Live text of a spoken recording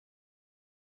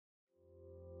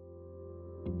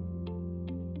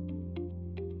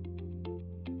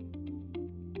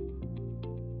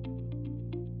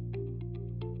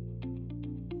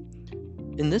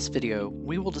In this video,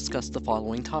 we will discuss the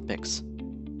following topics: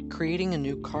 creating a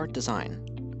new card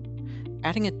design,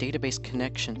 adding a database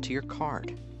connection to your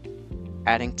card,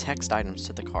 adding text items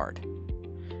to the card,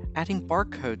 adding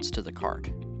barcodes to the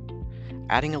card,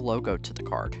 adding a logo to the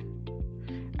card,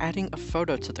 adding a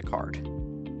photo to the card,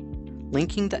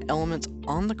 linking the elements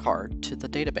on the card to the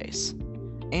database,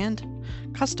 and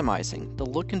customizing the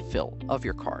look and feel of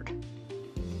your card.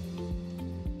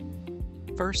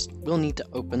 First, we'll need to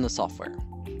open the software.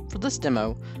 For this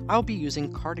demo, I'll be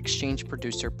using CardExchange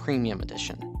Producer Premium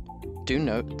Edition. Do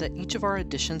note that each of our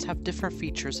editions have different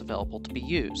features available to be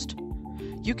used.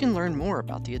 You can learn more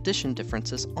about the edition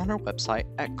differences on our website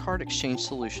at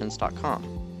CardExchangeSolutions.com.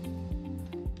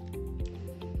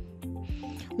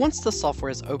 Once the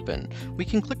software is open, we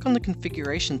can click on the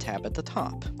Configuration tab at the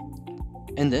top,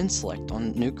 and then select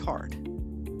on New Card.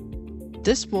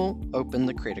 This will open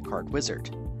the Create a Card wizard.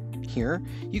 Here,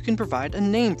 you can provide a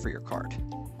name for your card.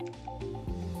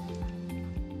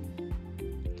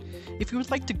 If you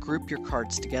would like to group your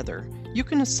cards together, you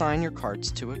can assign your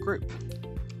cards to a group.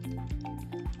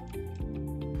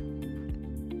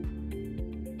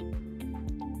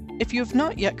 If you have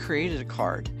not yet created a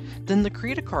card, then the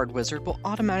Create a Card wizard will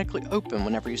automatically open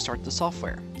whenever you start the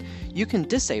software. You can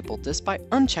disable this by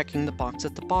unchecking the box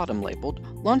at the bottom labeled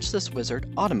Launch this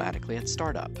wizard automatically at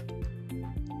startup.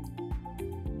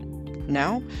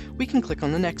 Now, we can click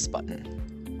on the Next button.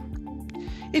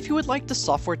 If you would like the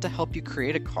software to help you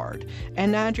create a card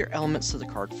and add your elements to the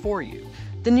card for you,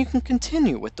 then you can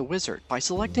continue with the wizard by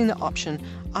selecting the option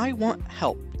I want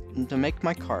help to make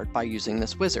my card by using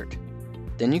this wizard.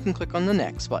 Then you can click on the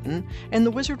Next button and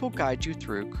the wizard will guide you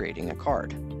through creating a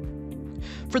card.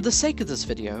 For the sake of this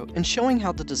video and showing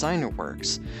how the designer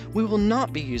works, we will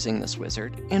not be using this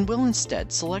wizard and will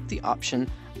instead select the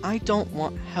option I don't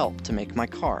want help to make my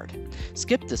card.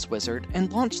 Skip this wizard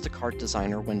and launch the Card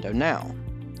Designer window now.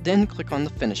 Then click on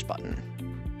the Finish button.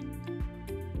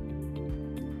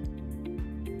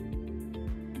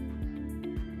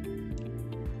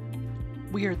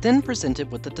 We are then presented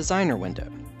with the Designer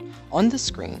window. On this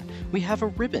screen, we have a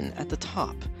ribbon at the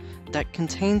top that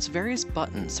contains various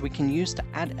buttons we can use to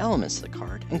add elements to the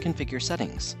card and configure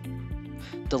settings.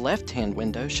 The left-hand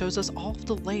window shows us all of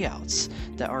the layouts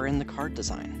that are in the card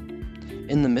design.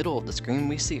 In the middle of the screen,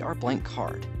 we see our blank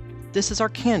card. This is our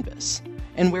canvas,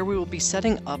 and where we will be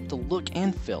setting up the look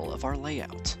and feel of our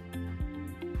layout.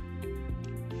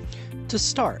 To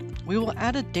start, we will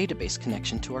add a database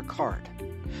connection to our card.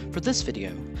 For this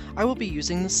video, I will be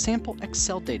using the sample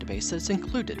Excel database that is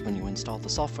included when you install the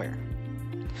software.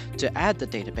 To add the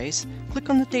database, click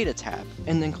on the Data tab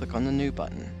and then click on the New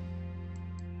button.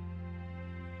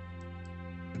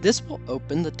 This will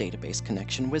open the database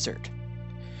connection wizard.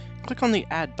 Click on the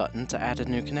Add button to add a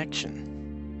new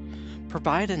connection.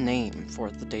 Provide a name for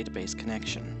the database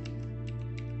connection.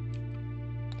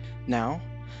 Now,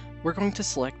 we're going to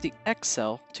select the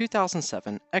Excel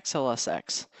 2007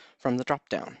 XLSX from the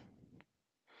drop-down.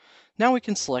 Now we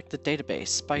can select the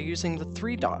database by using the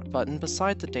three-dot button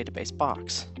beside the database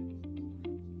box.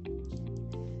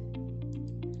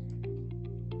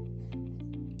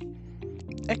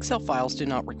 Excel files do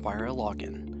not require a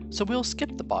login, so we'll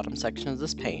skip the bottom section of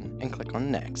this pane and click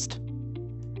on Next.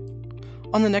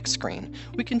 On the next screen,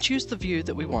 we can choose the view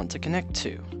that we want to connect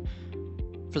to.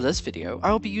 For this video,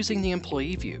 I will be using the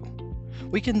Employee view.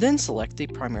 We can then select the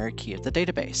primary key of the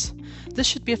database. This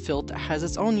should be a field that has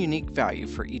its own unique value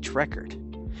for each record.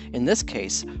 In this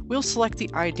case, we'll select the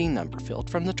ID number field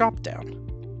from the drop-down.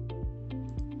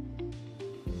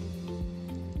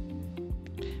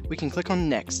 We can click on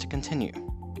Next to continue.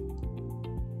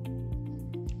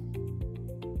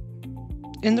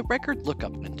 In the Record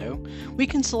Lookup window, we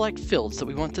can select fields that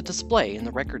we want to display in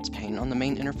the Records pane on the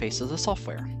main interface of the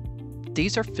software.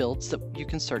 These are fields that you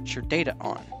can search your data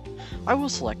on. I will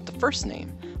select the first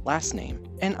name, last name,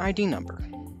 and ID number.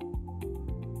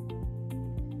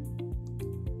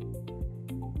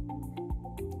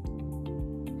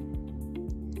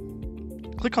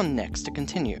 Click on Next to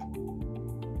continue.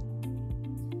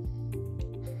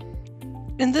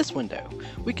 In this window,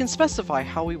 we can specify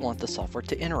how we want the software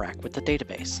to interact with the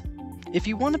database. If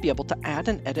you want to be able to add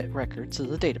and edit records to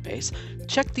the database,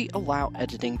 check the Allow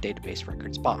Editing Database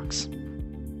Records box.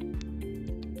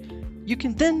 You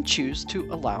can then choose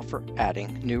to allow for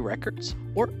adding new records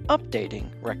or updating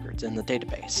records in the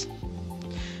database.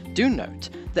 Do note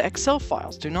that Excel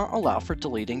files do not allow for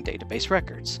deleting database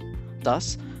records.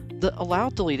 Thus, the Allow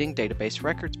Deleting Database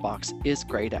Records box is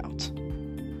grayed out.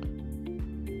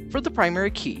 For the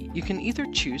primary key, you can either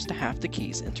choose to have the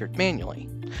keys entered manually,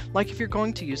 like if you're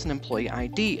going to use an employee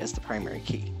ID as the primary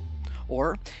key,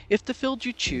 Or if the field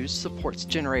you choose supports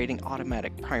generating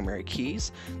automatic primary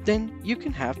keys, then you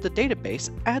can have the database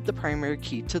add the primary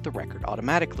key to the record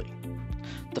automatically.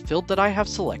 The field that I have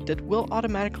selected will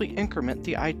automatically increment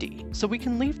the ID, so we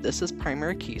can leave this as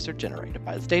primary keys are generated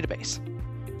by the database.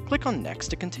 Click on Next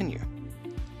to continue.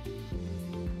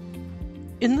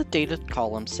 In the Data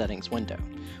Column Settings window,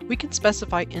 we can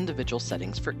specify individual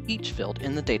settings for each field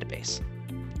in the database.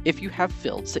 If you have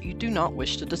fields that you do not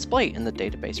wish to display in the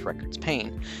Database Records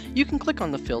pane, you can click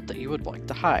on the field that you would like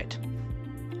to hide.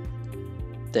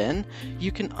 Then,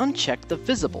 you can uncheck the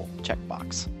Visible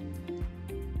checkbox.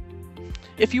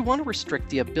 If you want to restrict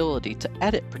the ability to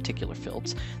edit particular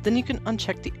fields, then you can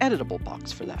uncheck the Editable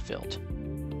box for that field.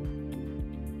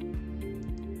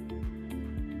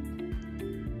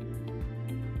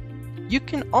 You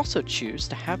can also choose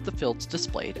to have the fields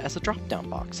displayed as a drop-down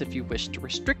box if you wish to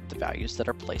restrict the values that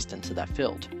are placed into that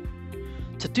field.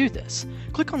 To do this,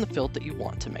 click on the field that you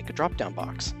want to make a drop-down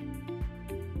box.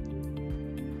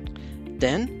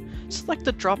 Then, select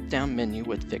the drop-down menu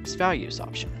with Fixed Values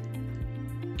option.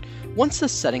 Once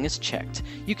this setting is checked,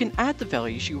 you can add the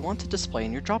values you want to display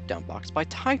in your drop-down box by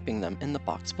typing them in the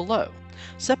box below,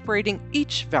 separating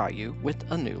each value with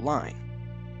a new line.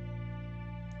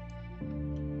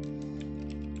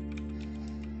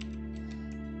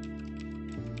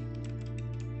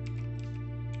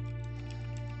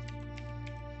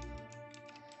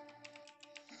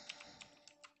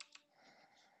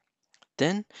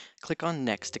 Then, click on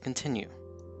Next to continue.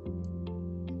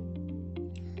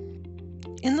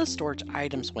 In the Storage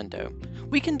Items window,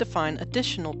 we can define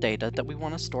additional data that we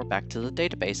want to store back to the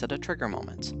database at a trigger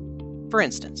moment. For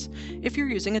instance, if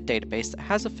you're using a database that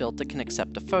has a field that can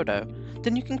accept a photo,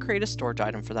 then you can create a storage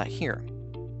item for that here.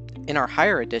 In our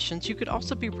higher editions, you could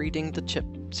also be reading the chip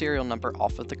serial number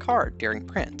off of the card during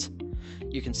print.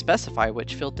 You can specify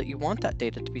which field that you want that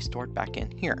data to be stored back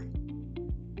in here.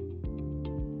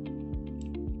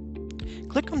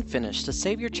 Click on Finish to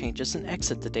save your changes and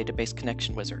exit the Database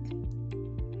Connection Wizard.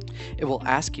 It will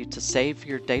ask you to save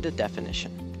your data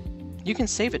definition. You can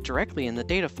save it directly in the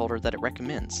data folder that it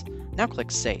recommends. Now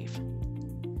click Save.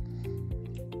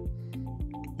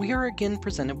 We are again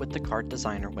presented with the Card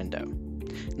Designer window.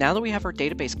 Now that we have our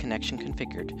database connection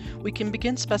configured, we can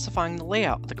begin specifying the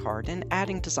layout of the card and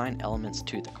adding design elements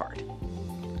to the card.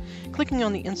 Clicking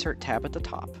on the Insert tab at the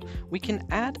top, we can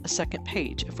add a second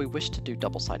page if we wish to do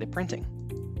double-sided printing.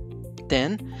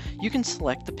 Then, you can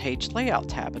select the Page Layout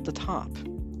tab at the top.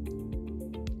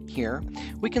 Here,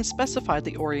 we can specify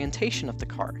the orientation of the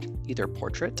card, either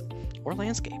portrait or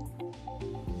landscape.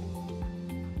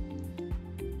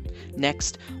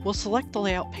 Next, we'll select the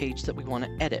layout page that we want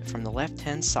to edit from the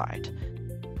left-hand side.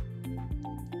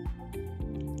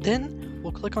 Then,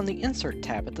 we'll click on the Insert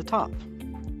tab at the top.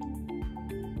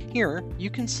 Here, you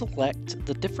can select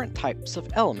the different types of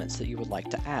elements that you would like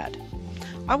to add.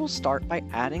 I will start by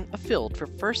adding a field for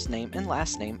first name and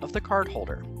last name of the card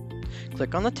holder.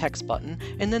 Click on the text button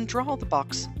and then draw the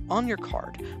box on your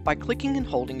card by clicking and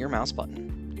holding your mouse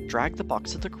button. Drag the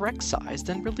box to the correct size,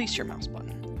 then release your mouse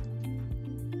button.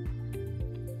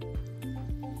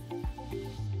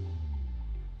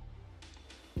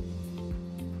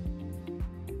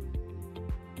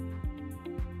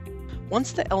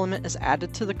 Once the element is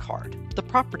added to the card, the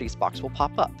Properties box will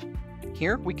pop up.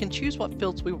 Here, we can choose what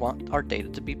fields we want our data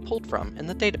to be pulled from in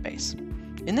the database.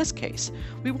 In this case,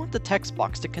 we want the text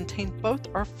box to contain both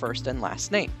our first and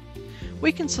last name.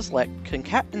 We can select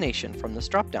Concatenation from this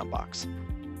drop-down box.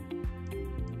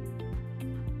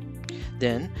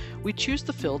 Then, we choose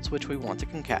the fields which we want to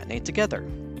concatenate together.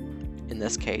 In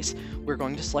this case, we're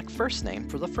going to select first name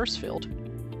for the first field,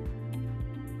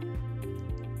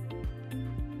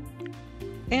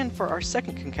 and for our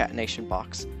second concatenation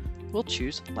box, we'll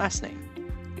choose last name.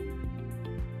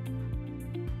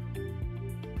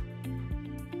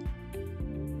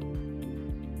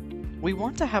 We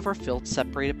want to have our fields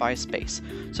separated by a space,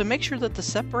 so make sure that the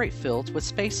Separate Fields with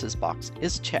Spaces box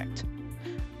is checked.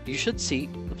 You should see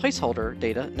the placeholder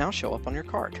data now show up on your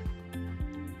card.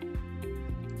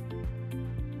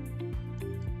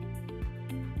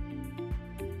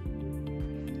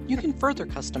 You can further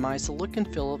customize the look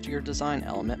and feel of your design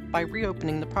element by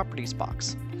reopening the Properties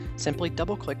box. Simply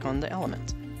double-click on the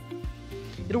element.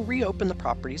 It'll reopen the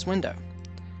Properties window.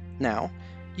 Now,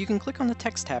 you can click on the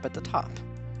Text tab at the top.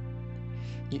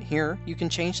 Here, you can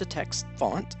change the text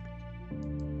font,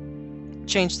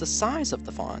 change the size of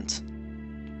the font,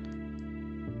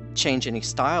 change any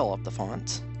style of the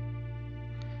font,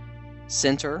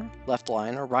 center, left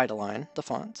align, or right align the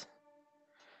font,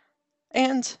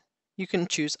 and you can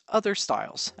choose other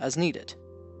styles as needed.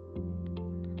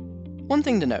 One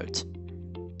thing to note,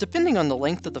 Depending on the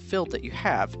length of the field that you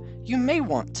have, you may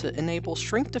want to enable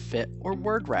shrink to fit or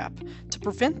word wrap to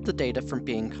prevent the data from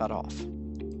being cut off.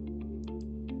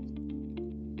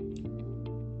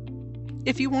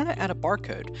 If you want to add a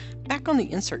barcode, back on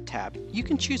the Insert tab, you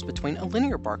can choose between a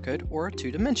linear barcode or a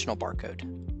two-dimensional barcode.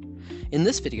 In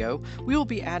this video, we will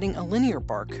be adding a linear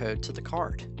barcode to the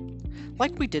card.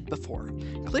 Like we did before,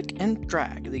 click and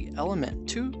drag the element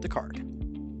to the card.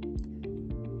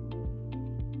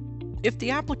 If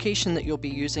the application that you'll be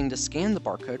using to scan the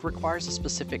barcode requires a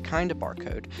specific kind of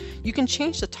barcode, you can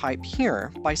change the type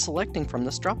here by selecting from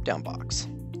this drop-down box.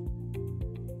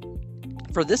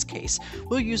 For this case,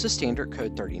 we'll use a standard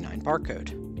code 39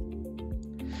 barcode.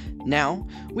 Now,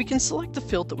 we can select the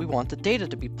field that we want the data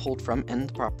to be pulled from in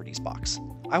the Properties box.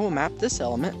 I will map this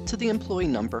element to the employee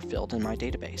number field in my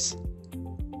database.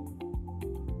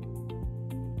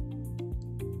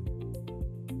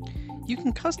 You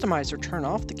can customize or turn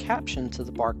off the caption to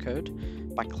the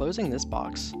barcode by closing this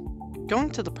box, going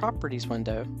to the Properties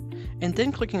window, and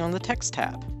then clicking on the Text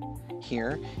tab.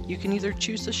 Here, you can either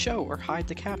choose to show or hide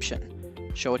the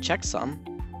caption, show a checksum,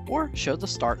 or show the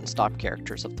start and stop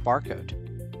characters of the barcode.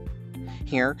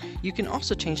 Here, you can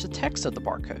also change the text of the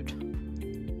barcode.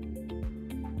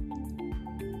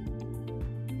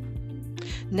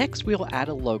 Next, we will add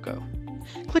a logo.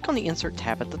 Click on the Insert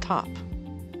tab at the top.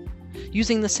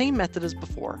 Using the same method as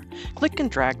before, click and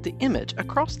drag the image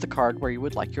across the card where you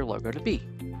would like your logo to be.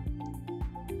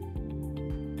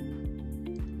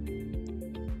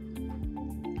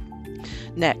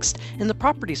 Next, in the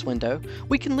Properties window,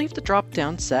 we can leave the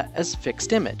drop-down set as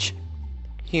Fixed Image.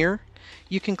 Here,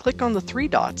 you can click on the three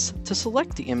dots to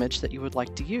select the image that you would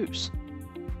like to use.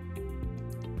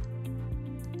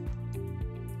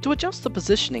 To adjust the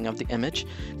positioning of the image,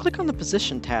 click on the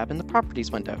Position tab in the Properties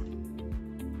window.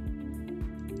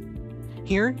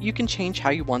 Here, you can change how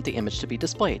you want the image to be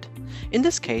displayed. In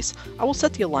this case, I will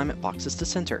set the alignment boxes to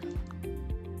center.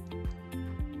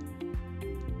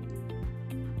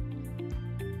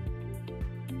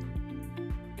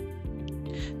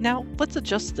 Now, let's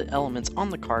adjust the elements on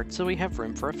the card so we have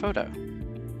room for a photo.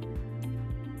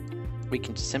 We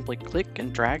can simply click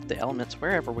and drag the elements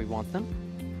wherever we want them.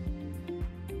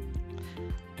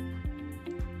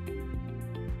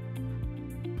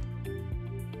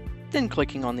 Then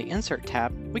clicking on the Insert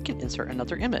tab, we can insert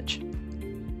another image.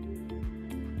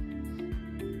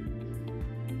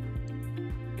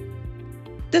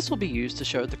 This will be used to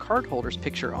show the cardholder's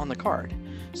picture on the card,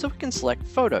 so we can select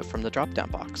Photo from the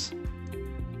drop-down box.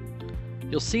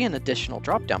 You'll see an additional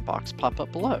drop-down box pop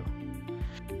up below.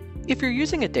 If you're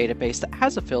using a database that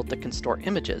has a field that can store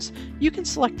images, you can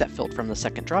select that field from the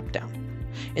second drop-down.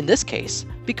 In this case,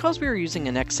 because we are using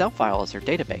an Excel file as our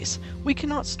database, we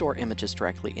cannot store images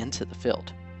directly into the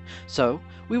field. So,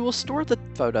 we will store the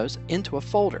photos into a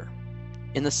folder.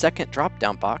 In the second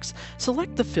drop-down box,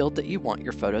 select the field that you want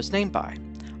your photos named by.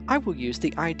 I will use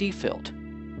the ID field.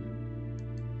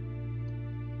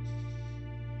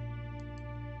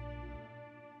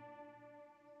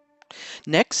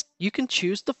 Next, you can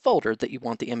choose the folder that you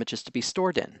want the images to be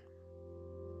stored in.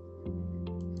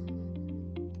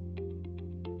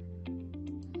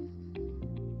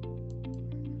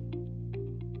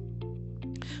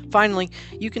 Finally,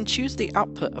 you can choose the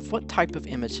output of what type of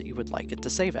image that you would like it to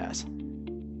save as.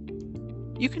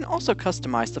 You can also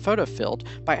customize the photo field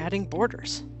by adding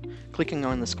borders. Clicking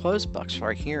on this closed box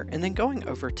right here and then going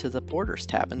over to the Borders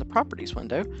tab in the Properties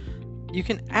window, you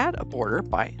can add a border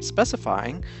by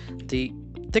specifying the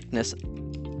thickness.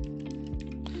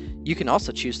 You can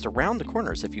also choose to round the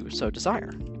corners if you so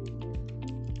desire.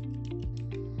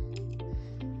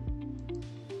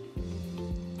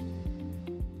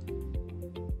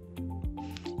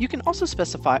 You can also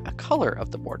specify a color of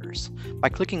the borders. By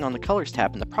clicking on the Colors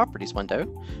tab in the Properties window,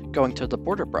 going to the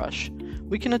Border brush,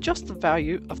 we can adjust the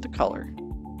value of the color.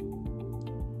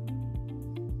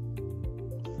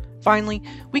 Finally,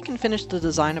 we can finish the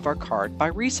design of our card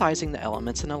by resizing the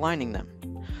elements and aligning them.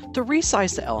 To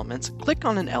resize the elements, click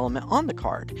on an element on the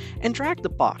card and drag the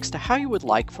box to how you would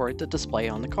like for it to display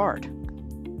on the card.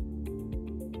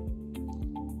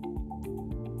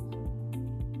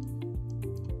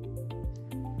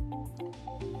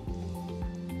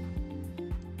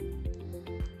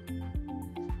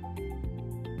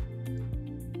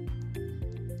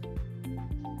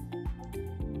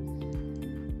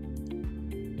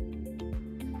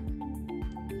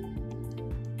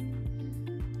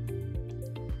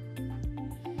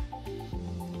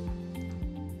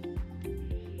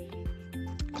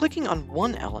 Clicking on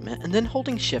one element and then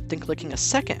holding Shift and clicking a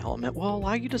second element will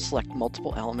allow you to select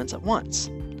multiple elements at once.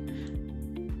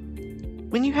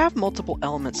 When you have multiple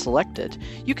elements selected,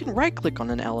 you can right-click on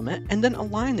an element and then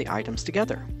align the items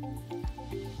together.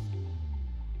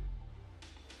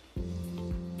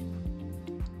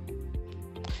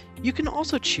 You can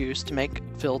also choose to make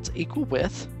fields equal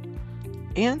width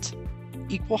and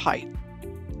equal height.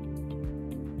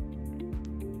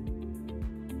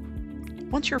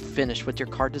 Once you're finished with your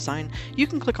card design, you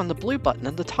can click on the blue button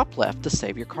in the top left to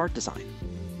save your card design.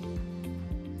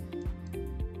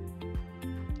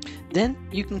 Then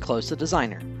you can close the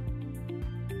designer.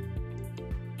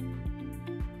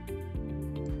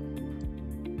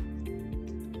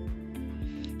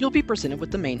 You'll be presented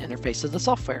with the main interface of the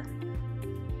software.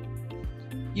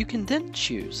 You can then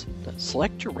choose to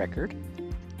select your record,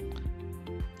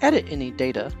 edit any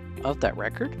data of that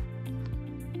record,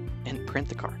 and print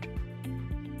the card.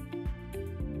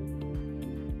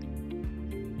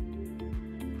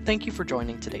 Thank you for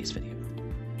joining today's video.